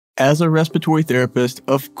As a respiratory therapist,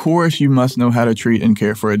 of course you must know how to treat and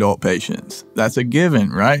care for adult patients. That's a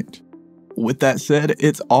given, right? With that said,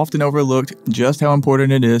 it's often overlooked just how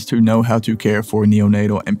important it is to know how to care for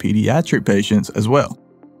neonatal and pediatric patients as well.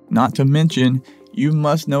 Not to mention, you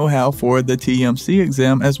must know how for the TMC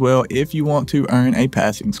exam as well if you want to earn a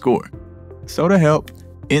passing score. So to help,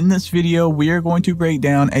 in this video we are going to break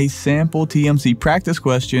down a sample TMC practice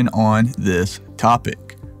question on this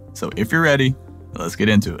topic. So if you're ready, let's get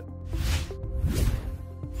into it.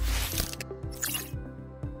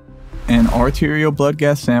 An arterial blood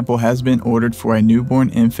gas sample has been ordered for a newborn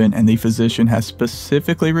infant and the physician has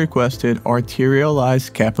specifically requested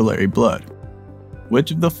arterialized capillary blood.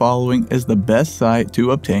 Which of the following is the best site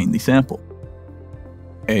to obtain the sample?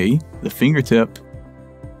 A. The fingertip.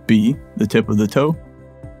 B. The tip of the toe.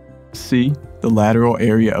 C. The lateral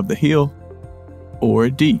area of the heel. Or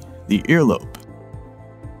D. The earlobe.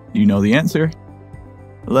 Do you know the answer?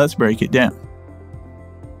 Let's break it down.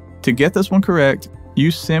 To get this one correct,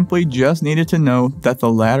 you simply just needed to know that the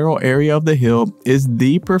lateral area of the heel is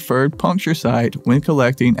the preferred puncture site when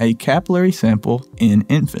collecting a capillary sample in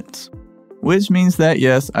infants. Which means that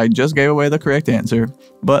yes, I just gave away the correct answer,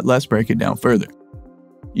 but let's break it down further.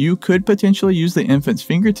 You could potentially use the infant's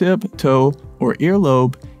fingertip, toe, or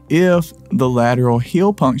earlobe if the lateral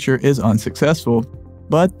heel puncture is unsuccessful,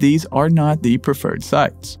 but these are not the preferred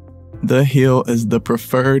sites. The heel is the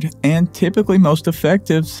preferred and typically most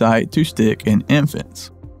effective site to stick in infants.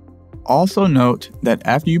 Also note that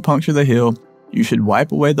after you puncture the heel, you should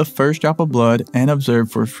wipe away the first drop of blood and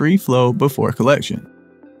observe for free flow before collection.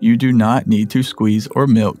 You do not need to squeeze or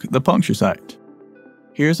milk the puncture site.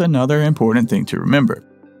 Here's another important thing to remember.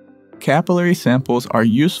 Capillary samples are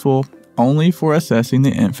useful only for assessing the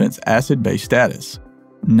infant's acid-base status,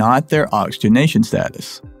 not their oxygenation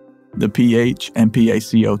status. The pH and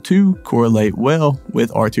PaCO2 correlate well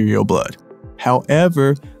with arterial blood.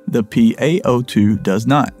 However, the PaO2 does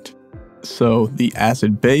not. So the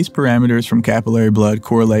acid-base parameters from capillary blood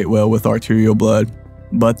correlate well with arterial blood,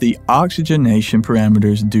 but the oxygenation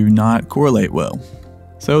parameters do not correlate well.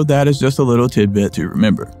 So that is just a little tidbit to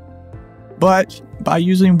remember. But by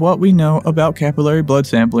using what we know about capillary blood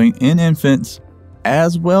sampling in infants,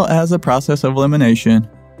 as well as the process of elimination,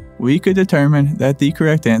 we could determine that the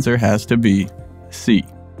correct answer has to be C,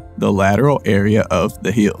 the lateral area of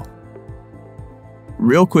the heel.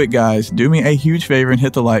 Real quick guys, do me a huge favor and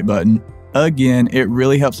hit the like button. Again, it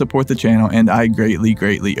really helps support the channel and I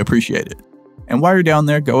greatly appreciate it. And while you're down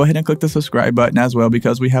there, go ahead and click the subscribe button as well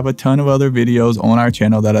because we have a ton of other videos on our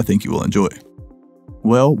channel that I think you will enjoy.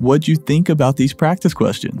 Well, what'd you think about these practice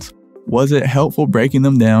questions? Was it helpful breaking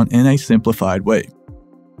them down in a simplified way?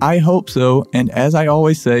 I hope so, and as I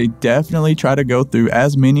always say, definitely try to go through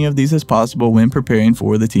as many of these as possible when preparing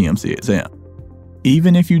for the TMC exam.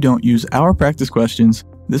 Even if you don't use our practice questions,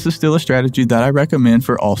 this is still a strategy that I recommend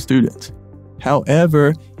for all students.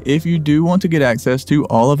 However, if you do want to get access to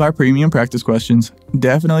all of our premium practice questions,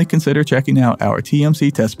 definitely consider checking out our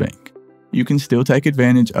TMC test bank. You can still take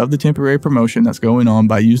advantage of the temporary promotion that's going on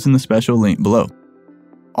by using the special link below.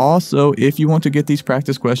 Also, if you want to get these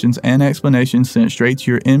practice questions and explanations sent straight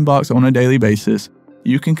to your inbox on a daily basis,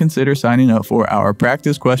 you can consider signing up for our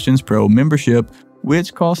Practice Questions Pro membership,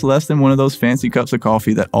 which costs less than one of those fancy cups of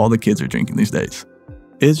coffee that all the kids are drinking these days.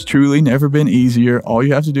 It's truly never been easier. All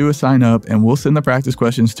you have to do is sign up and we'll send the practice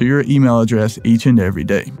questions to your email address each and every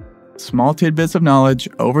day. Small tidbits of knowledge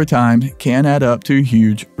over time can add up to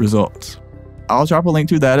huge results. I'll drop a link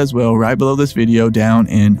to that as well right below this video down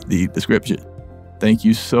in the description. Thank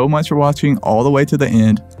you so much for watching all the way to the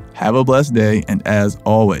end. Have a blessed day, and as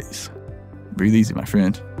always, breathe easy, my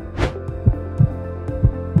friend.